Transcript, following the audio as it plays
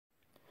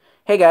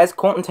Hey guys,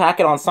 Colton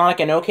Tackett on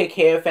Sonic and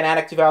OKKO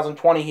Fanatic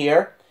 2020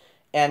 here,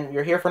 and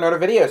you're here for another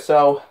video.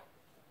 So,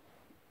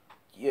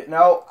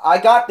 I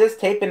got this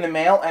tape in the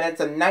mail, and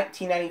it's a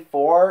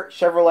 1994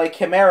 Chevrolet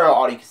Camaro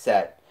audio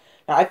cassette.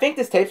 Now, I think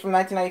this tape's from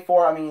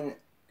 1994.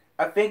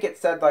 I think it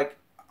said, like,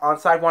 on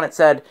side 1 it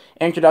said,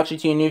 Introduction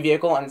to your new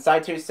vehicle, and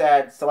side 2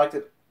 said,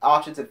 Selected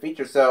options and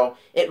features. So,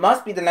 it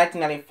must be the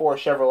 1994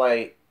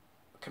 Chevrolet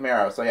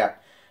Camaro. So, yeah.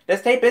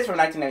 This tape is from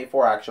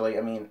 1994, actually.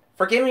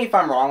 Forgive me if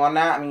I'm wrong on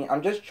that.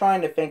 I'm just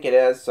trying to think it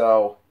is,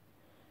 so...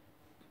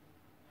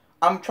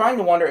 I'm trying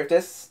to wonder if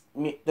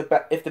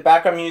if the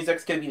background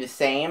music's going to be the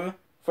same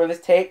for this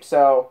tape,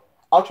 so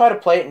I'll try to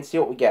play it and see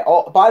what we get.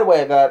 Oh, by the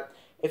way,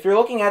 if you're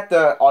looking at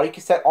the audio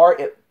cassette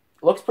art, it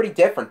looks pretty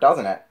different,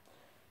 doesn't it?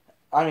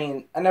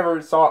 I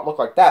never saw it look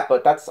like that,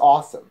 but that's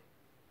awesome.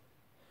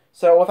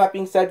 So, with that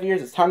being said,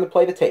 viewers, it's time to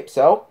play the tape.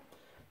 So,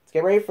 let's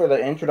get ready for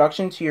the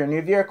introduction to your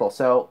new vehicle.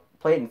 So,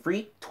 play it in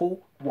 3, 2,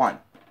 1.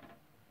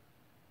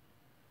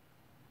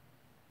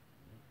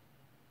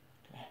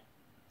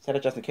 Set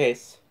it just in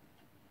case.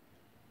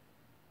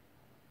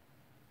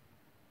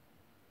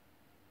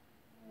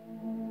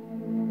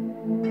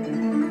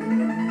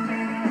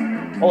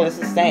 Oh, this is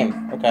the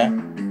same. Okay.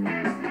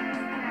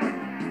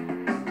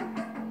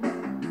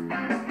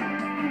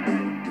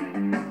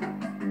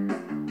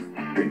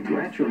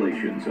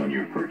 Congratulations on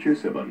your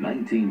purchase of a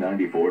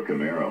 1994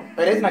 Camaro.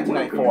 It is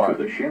 1994. Welcome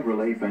to the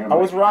Chevrolet family. I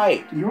was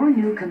right. Your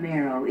new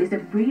Camaro is a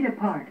breed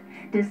apart,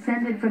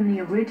 descended from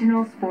the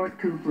original Sport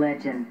Coupe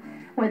legend.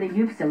 Whether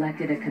you've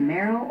selected a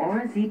Camaro or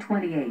a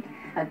Z28,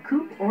 a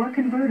coupe or a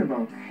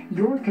convertible,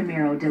 your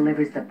Camaro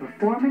delivers the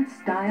performance,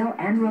 style,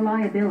 and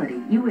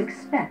reliability you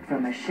expect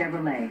from a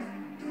Chevrolet.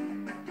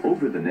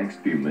 Over the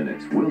next few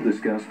minutes, we'll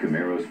discuss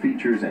Camaro's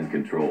features and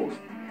controls.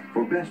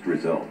 For best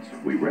results,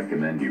 we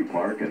recommend you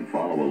park and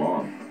follow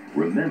along.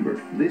 Remember,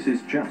 this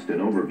is just an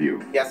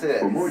overview. Yes, it is.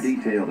 For more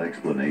detailed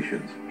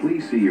explanations,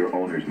 please see your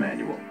owner's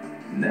manual.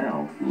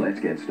 Now,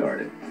 let's get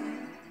started.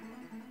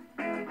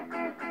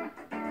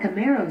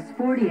 Camaro's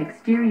sporty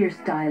exterior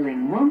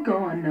styling won't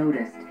go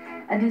unnoticed.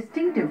 A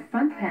distinctive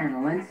front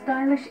panel and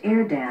stylish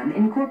air dam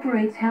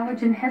incorporates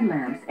halogen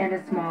headlamps and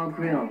a small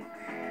grille.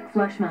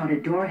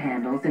 Flush-mounted door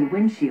handles and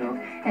windshield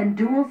and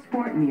dual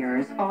sport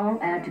mirrors all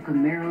add to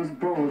Camaro's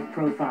bold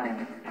profile.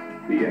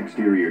 The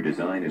exterior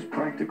design is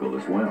practical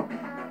as well.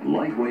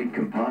 Lightweight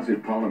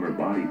composite polymer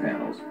body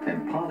panels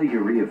and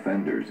polyurea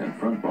fenders and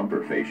front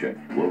bumper fascia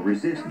will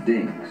resist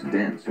dings,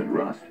 dents, and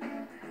rust.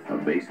 A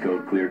base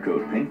coat clear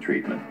coat paint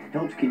treatment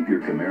helps keep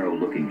your Camaro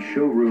looking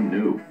showroom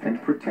new and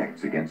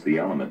protects against the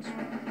elements.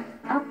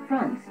 Up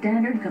front,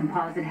 standard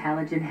composite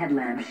halogen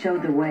headlamps show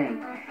the way,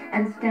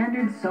 and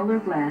standard solar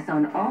glass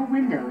on all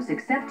windows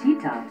except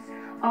T-tops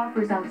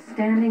offers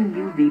outstanding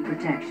UV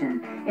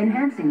protection,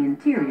 enhancing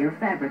interior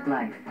fabric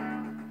life.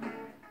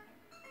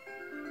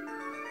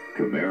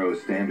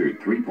 Camaro's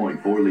standard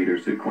 3.4-liter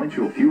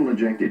sequential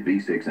fuel-injected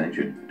V6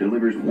 engine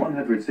delivers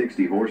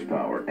 160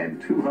 horsepower and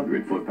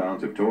 200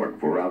 foot-pounds of torque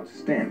for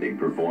outstanding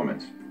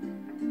performance.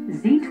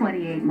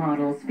 Z28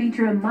 models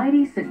feature a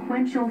mighty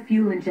sequential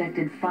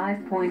fuel-injected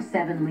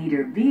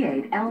 5.7-liter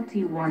V8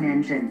 LT1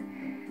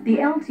 engine. The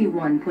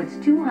LT1 puts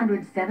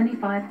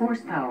 275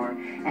 horsepower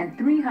and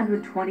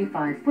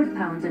 325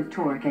 foot-pounds of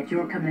torque at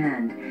your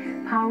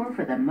command. Power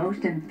for the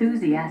most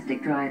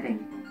enthusiastic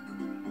driving.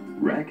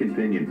 Rack and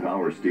pinion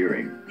power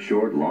steering,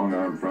 short long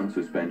arm front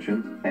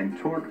suspension, and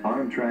torque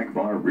arm track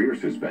bar rear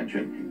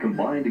suspension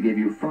combine to give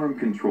you firm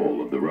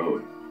control of the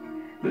road.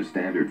 The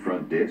standard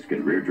front disc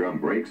and rear drum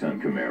brakes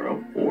on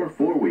Camaro or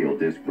four-wheel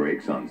disc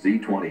brakes on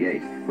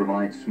Z28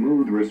 provide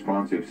smooth,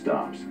 responsive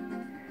stops.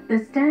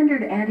 The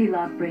standard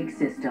anti-lock brake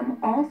system,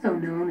 also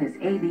known as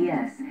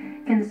ABS,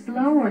 can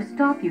slow or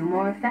stop you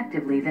more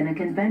effectively than a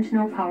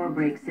conventional power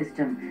brake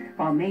system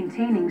while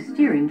maintaining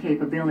steering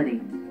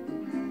capability.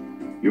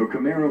 Your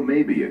Camaro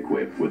may be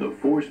equipped with a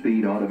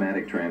 4-speed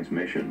automatic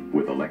transmission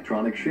with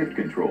electronic shift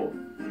control.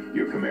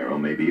 Your Camaro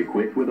may be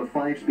equipped with a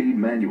 5-speed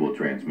manual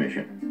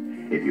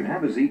transmission. If you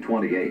have a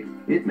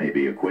Z28, it may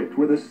be equipped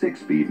with a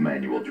 6-speed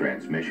manual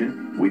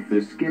transmission with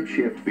the skip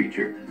shift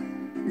feature.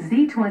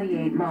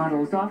 Z28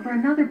 models offer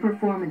another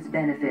performance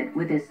benefit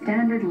with a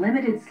standard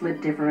limited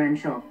slip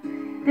differential.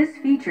 This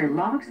feature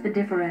locks the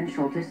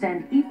differential to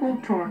send equal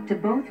torque to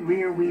both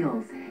rear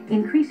wheels,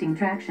 increasing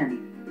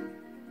traction.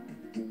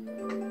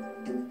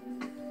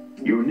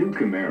 Your new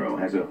Camaro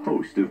has a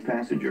host of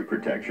passenger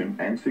protection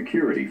and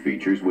security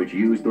features which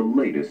use the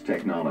latest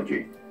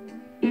technology.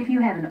 If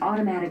you have an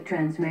automatic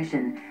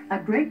transmission, a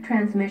brake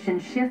transmission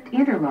shift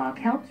interlock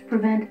helps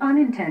prevent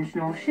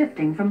unintentional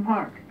shifting from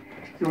park.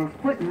 Your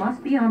foot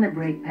must be on the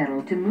brake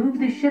pedal to move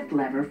the shift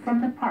lever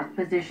from the park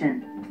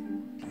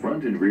position.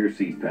 Front and rear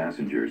seat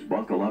passengers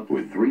buckle up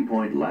with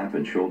 3-point lap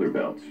and shoulder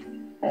belts.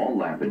 All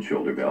lap and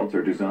shoulder belts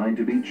are designed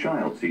to be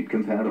child seat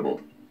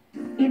compatible.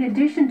 In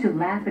addition to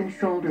lap and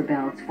shoulder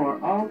belts for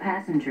all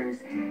passengers,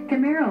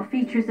 Camaro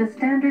features a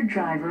standard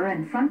driver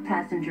and front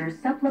passenger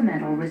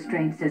supplemental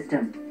restraint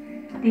system.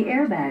 The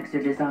airbags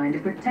are designed to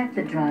protect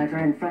the driver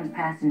and front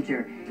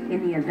passenger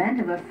in the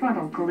event of a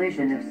frontal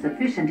collision of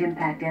sufficient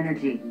impact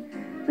energy.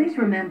 Please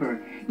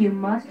remember, you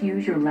must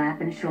use your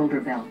lap and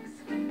shoulder belts.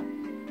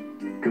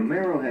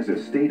 Camaro has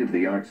a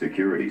state-of-the-art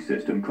security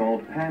system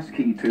called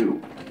Passkey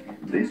 2.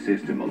 This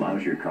system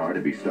allows your car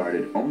to be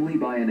started only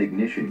by an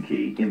ignition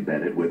key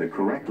embedded with a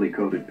correctly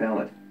coded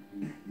pellet.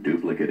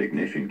 Duplicate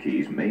ignition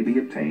keys may be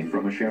obtained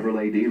from a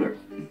Chevrolet dealer.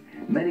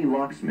 Many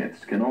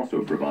locksmiths can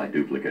also provide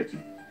duplicates.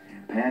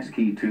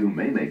 Passkey 2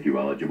 may make you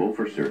eligible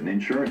for certain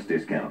insurance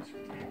discounts.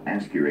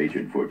 Ask your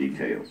agent for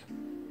details.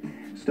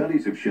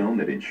 Studies have shown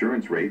that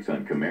insurance rates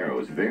on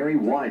Camaros vary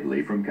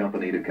widely from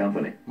company to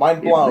company.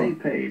 Mind blown. It may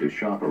pay to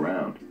shop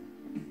around.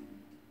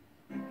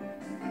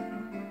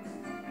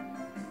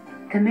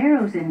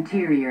 Camaro's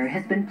interior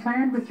has been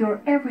planned with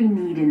your every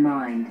need in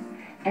mind.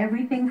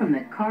 Everything from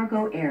the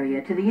cargo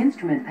area to the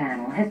instrument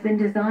panel has been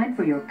designed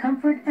for your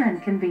comfort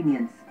and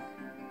convenience.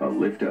 A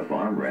lift-up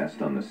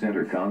armrest on the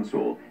center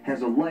console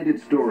has a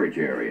lighted storage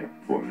area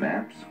for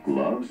maps,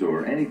 gloves,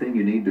 or anything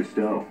you need to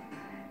stow.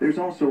 There's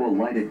also a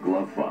lighted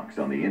glove box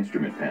on the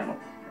instrument panel,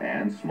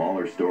 and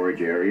smaller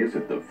storage areas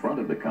at the front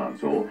of the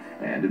console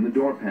and in the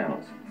door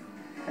panels.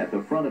 At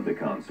the front of the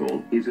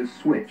console is a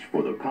switch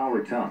for the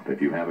power top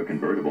if you have a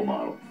convertible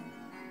model.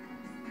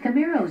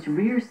 Camaro's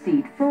rear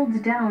seat folds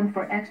down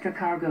for extra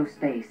cargo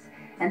space,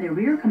 and the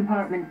rear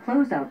compartment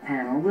closeout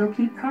panel will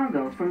keep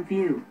cargo from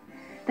view.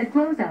 The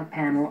closeout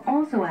panel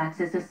also acts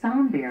as a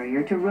sound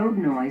barrier to road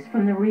noise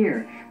from the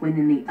rear when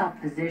in the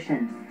up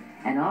position.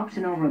 An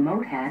optional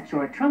remote hatch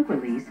or a trunk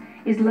release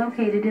is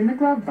located in the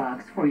glove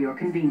box for your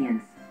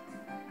convenience.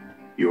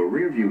 Your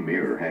rearview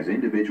mirror has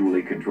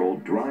individually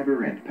controlled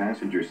driver and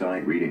passenger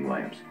side reading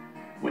lamps.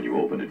 When you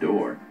open a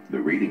door, the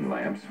reading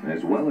lamps,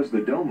 as well as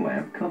the dome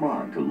lamp, come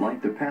on to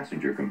light the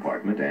passenger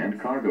compartment and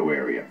cargo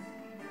area.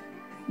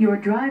 Your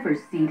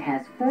driver's seat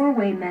has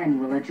 4-way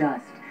manual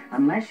adjust,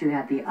 unless you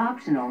have the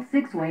optional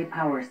 6-way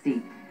power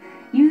seat.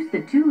 Use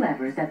the 2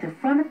 levers at the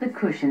front of the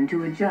cushion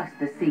to adjust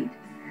the seat.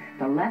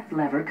 The left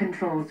lever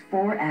controls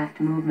fore-aft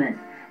movement,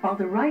 while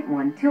the right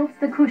one tilts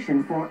the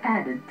cushion for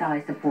added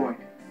thigh support.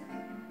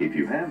 If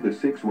you have the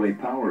 6-way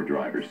power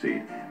driver's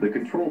seat, the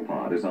control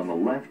pod is on the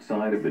left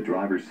side of the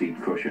driver's seat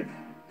cushion.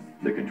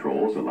 The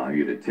controls allow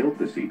you to tilt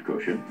the seat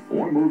cushion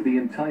or move the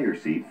entire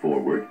seat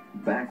forward,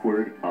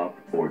 backward, up,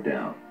 or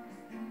down.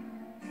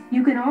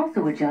 You can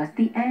also adjust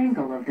the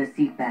angle of the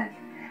seat back.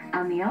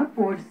 On the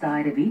outboard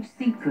side of each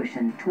seat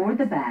cushion toward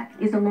the back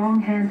is a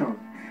long handle.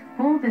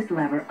 Pull this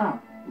lever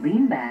up,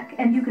 lean back,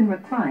 and you can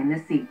recline the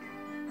seat.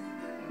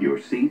 Your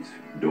seats,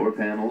 door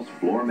panels,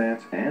 floor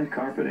mats, and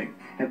carpeting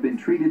have been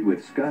treated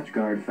with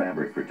Scotchgard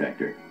fabric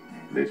protector.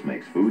 This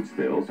makes food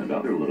spills and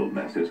other little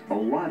messes a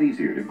lot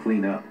easier to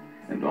clean up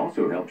and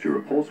also helps your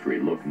upholstery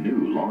look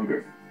new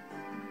longer.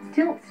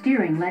 Tilt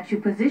steering lets you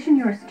position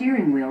your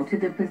steering wheel to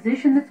the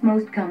position that's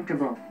most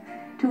comfortable.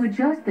 To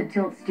adjust the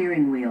tilt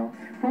steering wheel,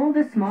 pull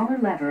the smaller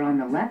lever on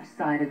the left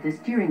side of the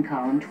steering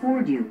column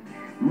toward you.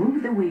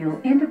 Move the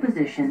wheel into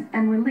position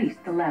and release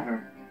the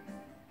lever.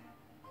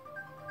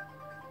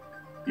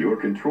 Your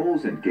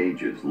controls and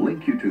gauges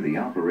link you to the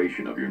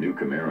operation of your new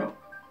Camaro.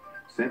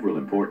 Several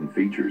important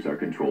features are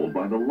controlled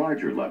by the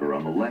larger lever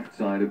on the left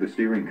side of the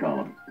steering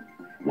column.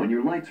 When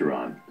your lights are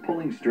on,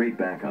 pulling straight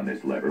back on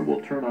this lever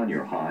will turn on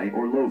your high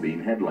or low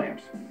beam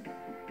headlamps.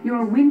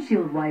 Your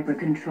windshield wiper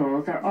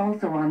controls are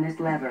also on this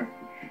lever.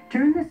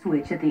 Turn the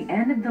switch at the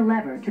end of the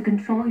lever to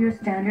control your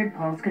standard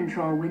pulse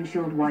control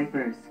windshield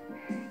wipers.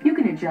 You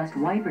can adjust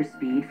wiper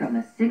speed from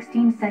a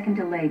 16-second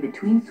delay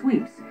between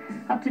sweeps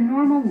up to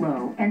normal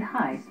low and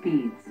high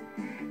speeds.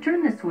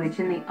 Turn the switch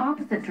in the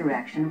opposite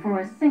direction for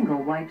a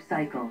single wipe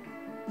cycle.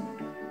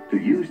 To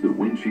use the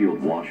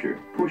windshield washer,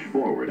 push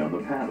forward on the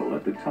paddle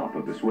at the top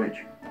of the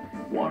switch.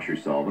 Washer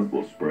solvent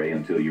will spray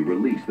until you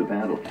release the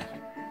paddle.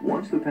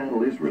 Once the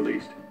paddle is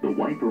released, the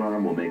wiper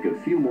arm will make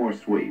a few more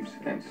sweeps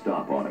and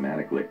stop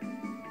automatically.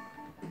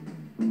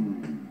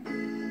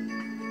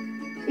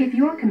 If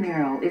your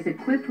Camaro is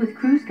equipped with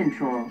cruise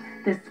control,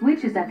 the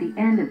switch is at the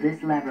end of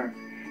this lever.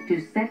 To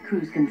set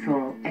cruise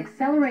control,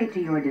 accelerate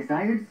to your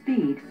desired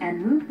speed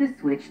and move the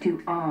switch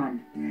to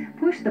on.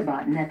 Push the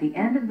button at the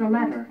end of the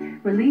lever,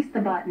 release the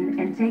button,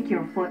 and take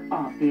your foot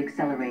off the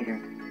accelerator.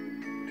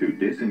 To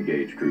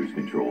disengage cruise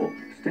control,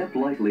 step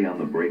lightly on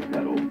the brake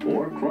pedal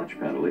or clutch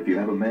pedal if you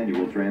have a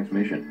manual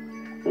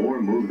transmission,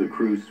 or move the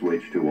cruise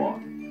switch to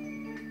off.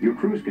 Your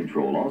cruise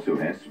control also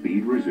has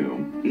speed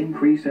resume,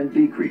 increase and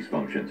decrease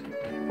functions.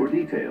 For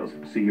details,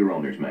 see your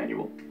owner's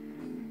manual.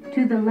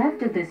 To the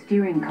left of the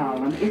steering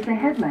column is the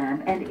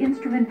headlamp and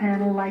instrument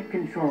panel light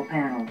control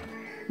panel.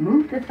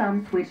 Move the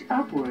thumb switch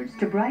upwards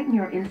to brighten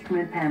your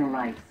instrument panel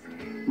lights.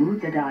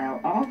 Move the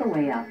dial all the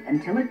way up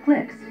until it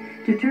clicks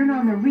to turn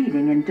on the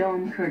reading and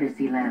dome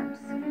courtesy lamps.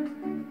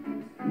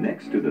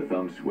 Next to the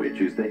thumb switch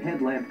is the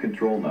headlamp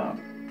control knob.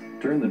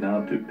 Turn the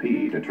knob to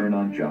P to turn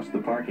on just the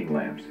parking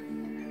lamps.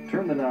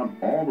 Turn the knob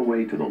all the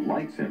way to the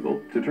light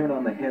symbol to turn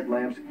on the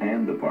headlamps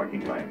and the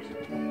parking lamps.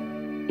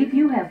 If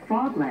you have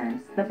fog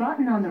lamps, the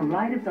button on the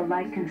right of the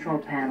light control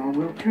panel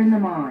will turn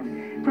them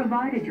on,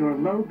 provided your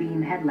low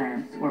beam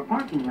headlamps or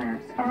parking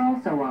lamps are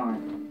also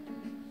on.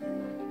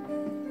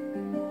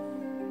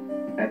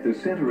 At the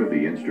center of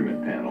the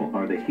instrument panel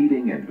are the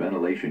heating and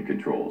ventilation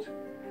controls.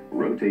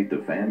 Rotate the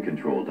fan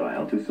control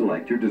dial to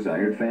select your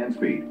desired fan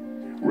speed.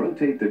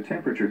 Rotate the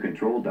temperature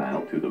control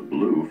dial to the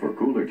blue for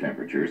cooler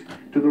temperatures,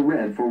 to the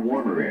red for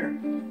warmer air.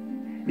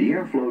 The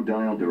airflow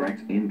dial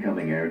directs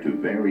incoming air to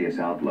various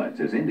outlets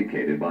as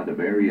indicated by the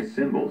various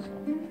symbols.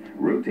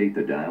 Rotate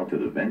the dial to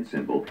the vent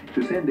symbol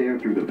to send air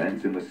through the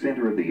vents in the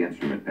center of the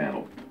instrument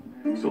panel.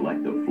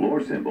 Select the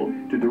floor symbol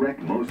to direct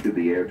most of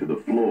the air to the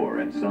floor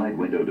and side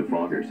window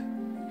defoggers.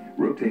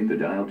 Rotate the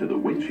dial to the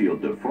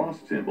windshield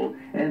defrost symbol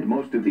and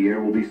most of the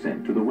air will be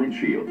sent to the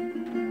windshield.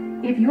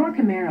 If your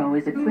Camaro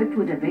is equipped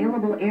with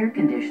available air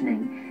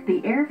conditioning,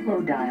 the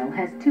airflow dial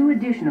has two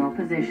additional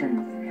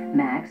positions,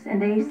 max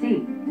and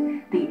AC.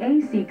 The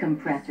AC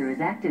compressor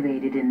is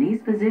activated in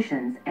these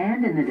positions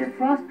and in the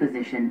defrost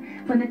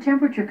position when the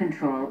temperature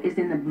control is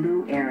in the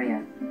blue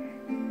area.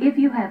 If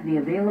you have the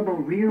available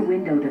rear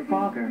window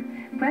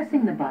defogger,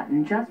 pressing the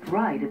button just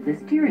right of the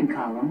steering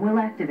column will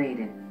activate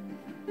it.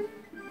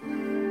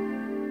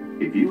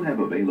 If you have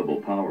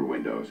available power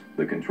windows,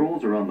 the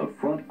controls are on the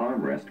front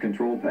armrest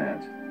control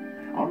pads.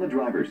 On the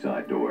driver's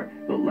side door,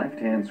 the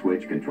left-hand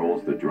switch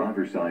controls the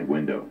driver's side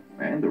window,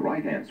 and the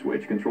right-hand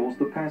switch controls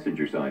the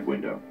passenger side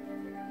window.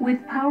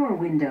 With power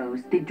windows,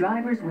 the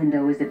driver's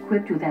window is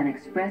equipped with an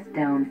express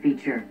down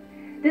feature.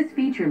 This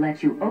feature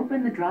lets you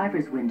open the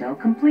driver's window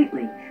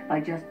completely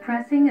by just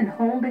pressing and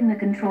holding the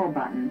control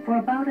button for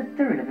about a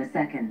third of a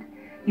second.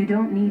 You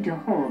don't need to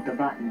hold the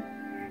button.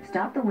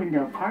 Stop the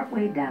window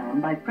partway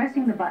down by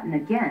pressing the button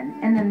again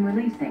and then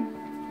releasing.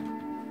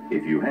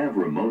 If you have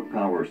remote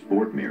power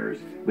sport mirrors,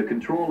 the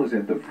control is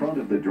at the front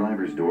of the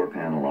driver's door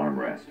panel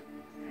armrest.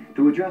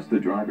 To adjust the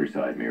driver's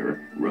side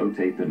mirror,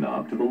 rotate the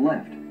knob to the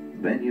left,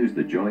 then use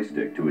the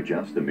joystick to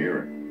adjust the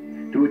mirror.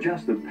 To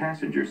adjust the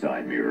passenger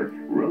side mirror,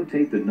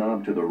 rotate the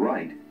knob to the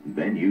right,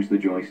 then use the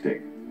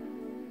joystick.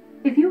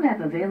 If you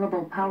have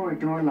available power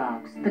door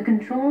locks, the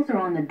controls are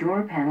on the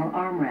door panel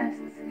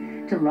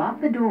armrests. To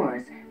lock the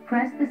doors,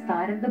 press the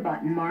side of the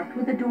button marked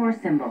with a door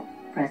symbol.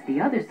 Press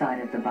the other side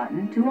of the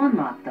button to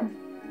unlock them.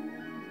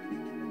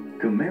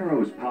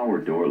 Camaro's power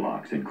door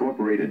locks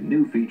incorporate a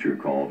new feature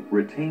called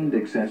Retained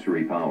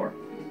Accessory Power.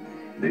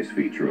 This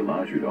feature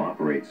allows you to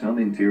operate some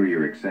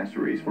interior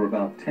accessories for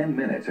about 10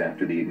 minutes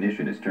after the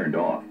ignition is turned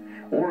off,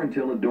 or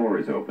until a door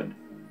is opened.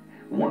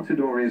 Once a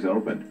door is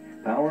opened,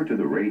 power to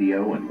the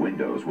radio and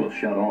windows will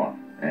shut off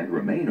and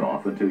remain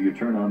off until you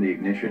turn on the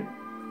ignition.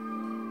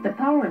 The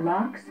power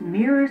locks,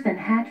 mirrors, and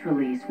hatch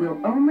release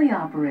will only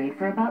operate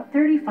for about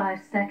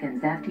 35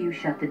 seconds after you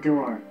shut the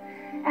door.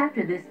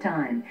 After this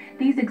time,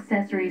 these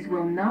accessories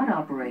will not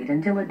operate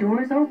until a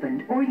door is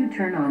opened or you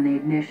turn on the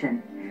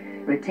ignition.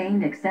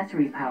 Retained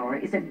accessory power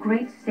is a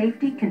great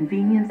safety,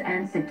 convenience,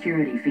 and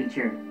security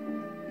feature.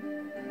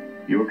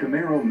 Your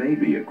Camaro may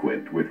be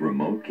equipped with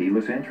remote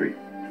keyless entry.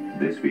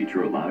 This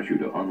feature allows you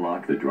to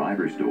unlock the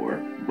driver's door,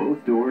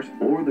 both doors,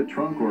 or the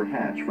trunk or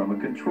hatch from a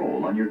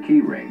control on your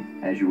key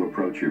ring as you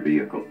approach your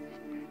vehicle.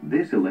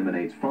 This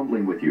eliminates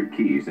fumbling with your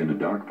keys in a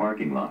dark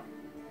parking lot.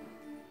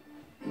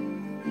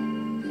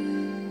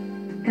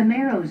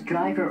 Camaro's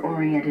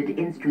driver-oriented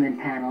instrument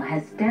panel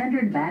has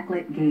standard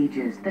backlit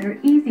gauges that are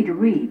easy to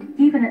read,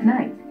 even at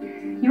night.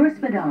 Your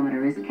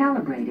speedometer is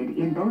calibrated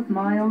in both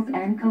miles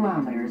and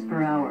kilometers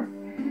per hour.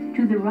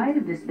 To the right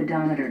of the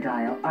speedometer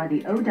dial are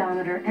the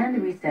odometer and the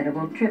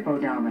resettable trip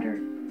odometer.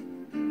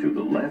 To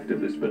the left of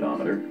the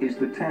speedometer is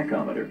the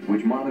tachometer,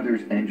 which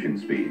monitors engine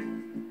speed.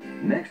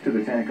 Next to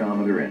the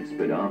tachometer and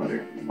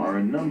speedometer are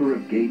a number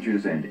of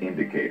gauges and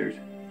indicators.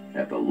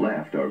 At the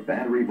left are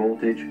battery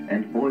voltage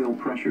and oil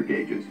pressure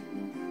gauges.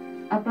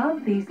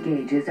 Above these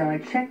gauges are a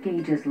check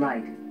gauges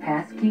light,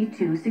 passkey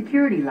 2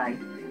 security light,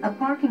 a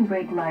parking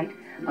brake light,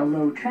 a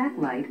low track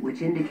light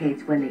which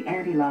indicates when the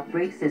anti-lock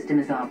brake system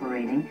is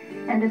operating,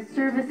 and a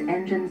service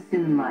engine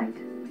soon light.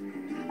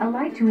 A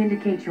light to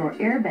indicate your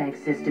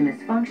airbag system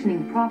is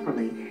functioning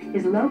properly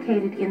is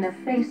located in the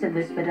face of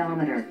the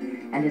speedometer,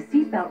 and a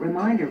seatbelt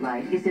reminder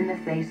light is in the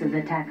face of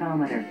the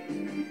tachometer.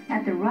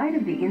 At the right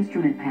of the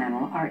instrument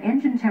panel are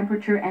engine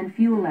temperature and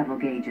fuel level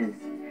gauges.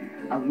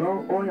 A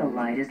low oil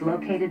light is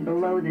located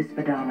below the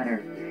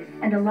speedometer,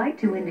 and a light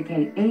to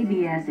indicate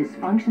ABS is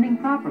functioning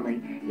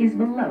properly is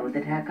below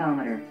the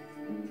tachometer.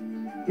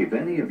 If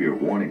any of your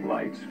warning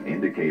lights,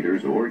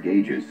 indicators, or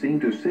gauges seem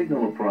to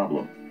signal a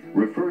problem,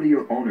 refer to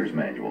your owner's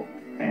manual,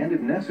 and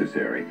if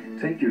necessary,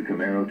 take your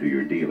Camaro to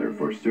your dealer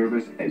for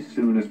service as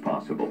soon as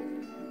possible.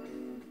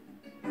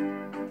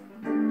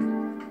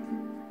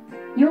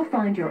 You'll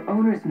find your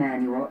owner's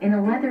manual in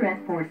a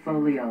leatherette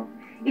portfolio.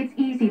 It's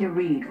easy to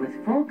read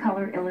with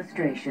full-color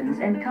illustrations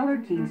and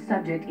color-keyed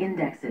subject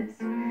indexes.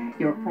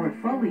 Your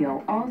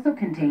portfolio also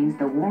contains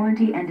the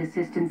Warranty and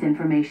Assistance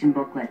Information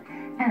Booklet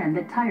and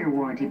the Tire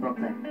Warranty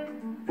Booklet.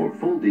 For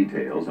full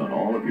details on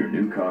all of your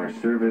new car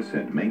service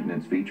and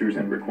maintenance features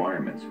and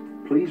requirements,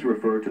 please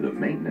refer to the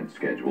maintenance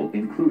schedule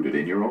included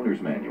in your owner's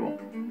manual.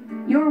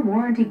 Your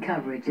warranty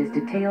coverage is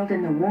detailed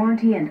in the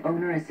Warranty and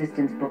Owner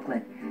Assistance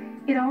booklet.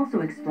 It also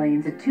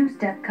explains a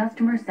two-step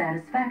customer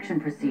satisfaction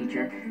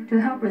procedure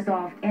to help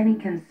resolve any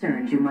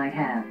concerns you might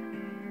have.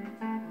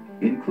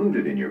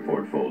 Included in your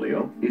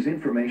portfolio is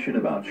information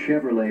about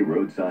Chevrolet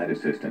roadside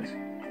assistance.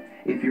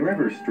 If you're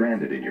ever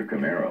stranded in your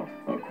Camaro,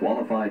 a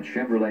qualified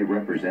Chevrolet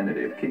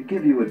representative can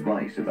give you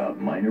advice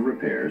about minor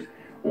repairs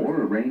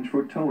or arrange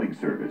for towing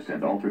service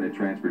and alternate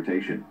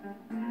transportation.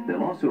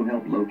 They'll also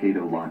help locate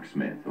a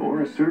locksmith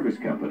or a service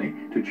company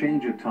to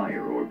change a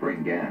tire or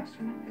bring gas.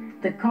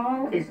 The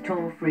call is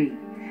toll-free.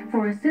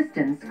 For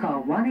assistance,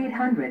 call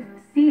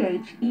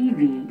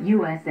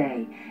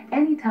 1-800-CHEV-USA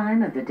any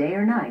time of the day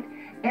or night,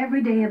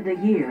 every day of the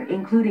year,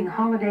 including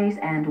holidays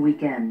and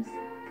weekends.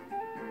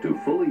 To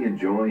fully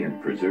enjoy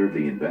and preserve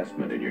the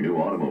investment in your new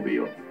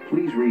automobile,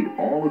 please read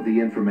all of the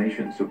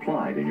information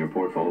supplied in your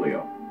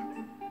portfolio.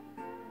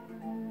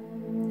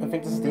 I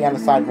think this is the end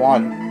of side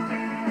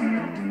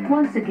 1.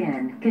 Once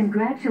again,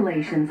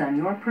 congratulations on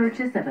your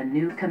purchase of a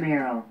new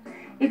Camaro.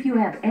 If you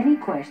have any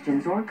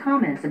questions or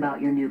comments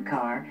about your new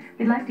car,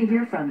 we'd like to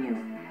hear from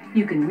you.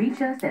 You can reach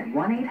us at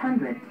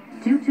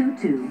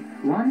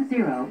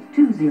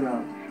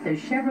 1-800-222-1020, the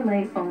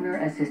Chevrolet Owner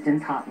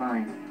Assistance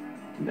Hotline.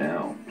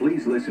 Now,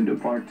 please listen to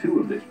part 2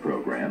 of this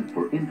program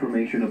for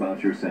information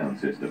about your sound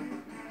system.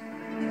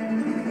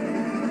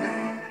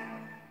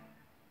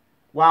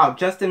 Wow,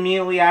 just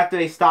immediately after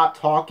they stopped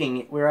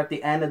talking, we're at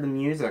the end of the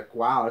music.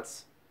 Wow,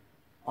 it's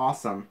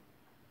awesome.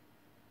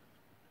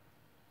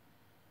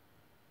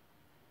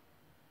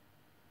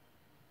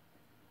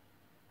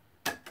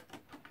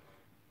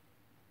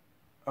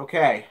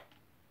 Okay.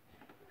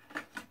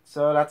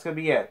 So that's going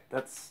to be it.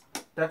 That's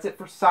it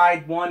for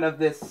side 1 of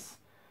this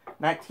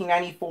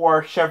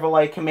 1994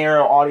 Chevrolet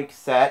Camaro audio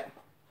cassette.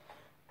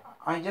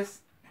 I guess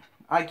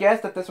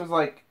that this was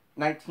like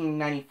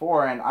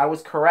 1994 and I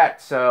was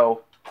correct,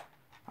 so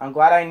I'm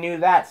glad I knew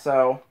that.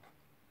 So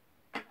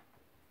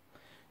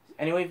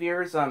anyway,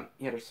 viewers, yeah,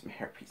 there's some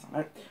hairpiece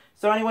on it.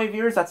 So anyway,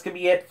 viewers, that's gonna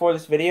be it for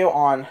this video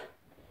on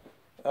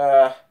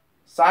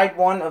side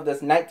 1 of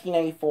this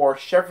 1994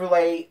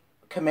 Chevrolet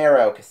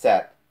Camaro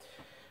cassette.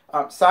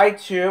 Side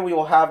 2, we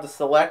will have the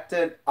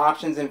selected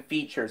options and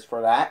features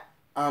for that.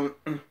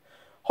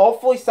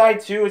 Hopefully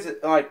side 2 is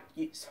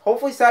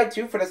hopefully side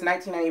 2 for this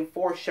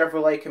 1994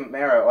 Chevrolet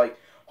Camaro,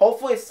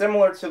 hopefully it's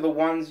similar to the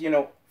ones,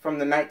 from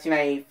the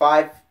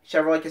 1995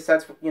 Chevrolet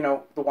cassettes,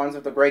 the ones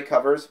with the gray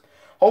covers.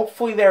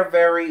 Hopefully they're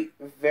very,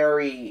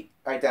 very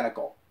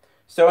identical.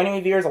 So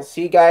anyway, viewers, I'll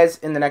see you guys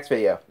in the next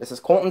video. This is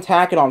Colton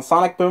Tackett on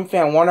Sonic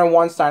Boomfan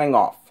 101 signing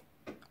off.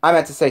 I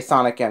meant to say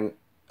Sonic and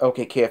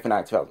OKKF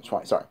Fanatic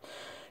 2020, sorry.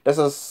 This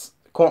is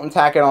Colton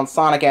Tackett on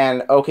Sonic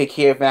and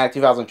OKKF Fanatic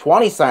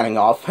 2020 signing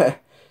off.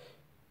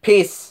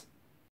 Peace.